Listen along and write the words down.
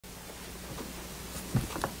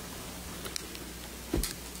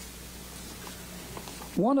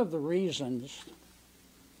One of the reasons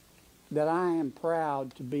that I am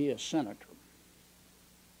proud to be a senator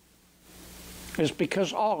is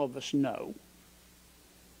because all of us know,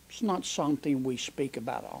 it's not something we speak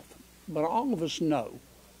about often, but all of us know,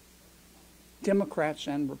 Democrats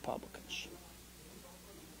and Republicans,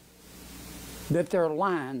 that there are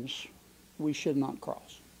lines we should not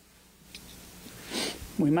cross.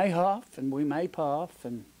 We may huff and we may puff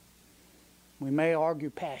and we may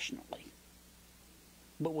argue passionately,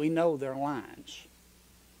 but we know there are lines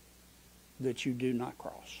that you do not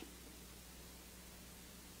cross.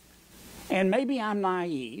 And maybe I'm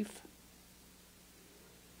naive.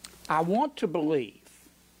 I want to believe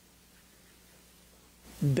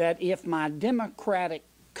that if my Democratic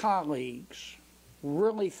colleagues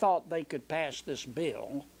really thought they could pass this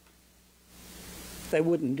bill, they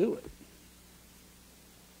wouldn't do it.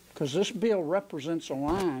 Because this bill represents a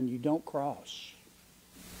line you don't cross.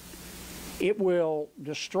 It will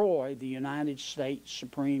destroy the United States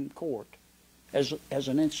Supreme Court as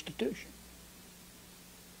an institution.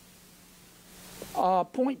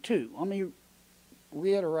 Point two, let me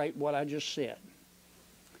reiterate what I just said.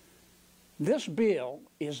 This bill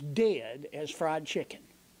is dead as fried chicken.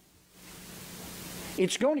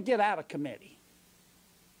 It's going to get out of committee.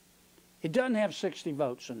 It doesn't have 60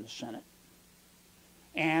 votes in the Senate.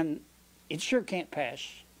 And it sure can't pass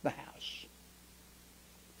the House.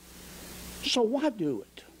 So why do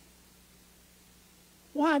it?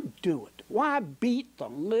 Why do it? Why beat the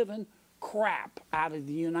living crap out of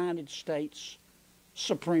the United States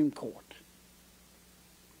Supreme Court?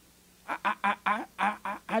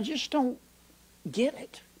 I just don't get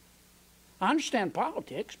it. I understand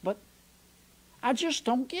politics, but I just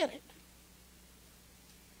don't get it.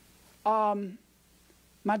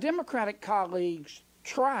 My Democratic colleagues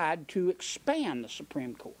tried to expand the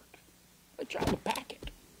Supreme Court. They tried to pack it.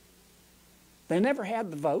 They never had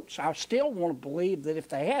the votes. I still want to believe that if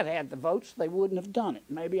they had had the votes, they wouldn't have done it.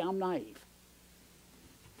 Maybe I'm naive.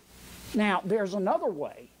 Now, there's another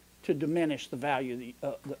way to diminish the value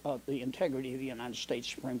of the integrity of the United States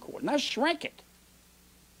Supreme Court, and that's shrink it.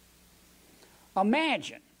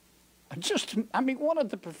 Imagine, one of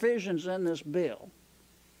the provisions in this bill,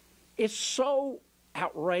 it's so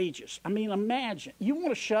outrageous. I mean, imagine, you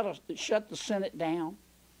want to shut the Senate down,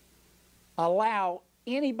 allow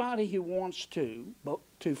anybody who wants to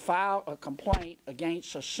file a complaint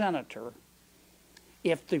against a senator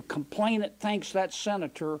if the complainant thinks that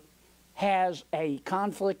senator has a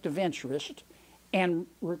conflict of interest, and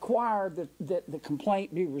require that the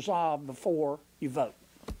complaint be resolved before you vote.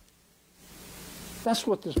 That's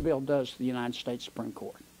what this bill does to the United States Supreme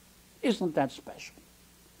Court. Isn't that special?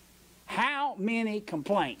 How many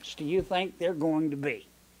complaints do you think there are going to be?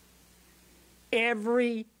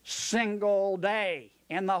 Every single day.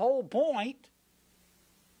 And the whole point,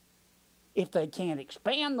 if they can't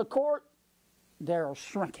expand the court, they'll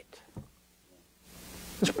shrink it.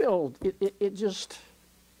 This bill, it just,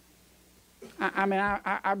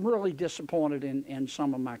 I'm really disappointed in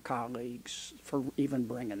some of my colleagues for even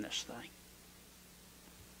bringing this thing.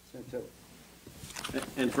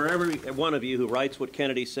 And for every one of you who writes what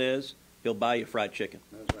Kennedy says, he'll buy you fried chicken.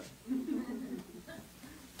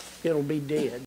 It'll be dead.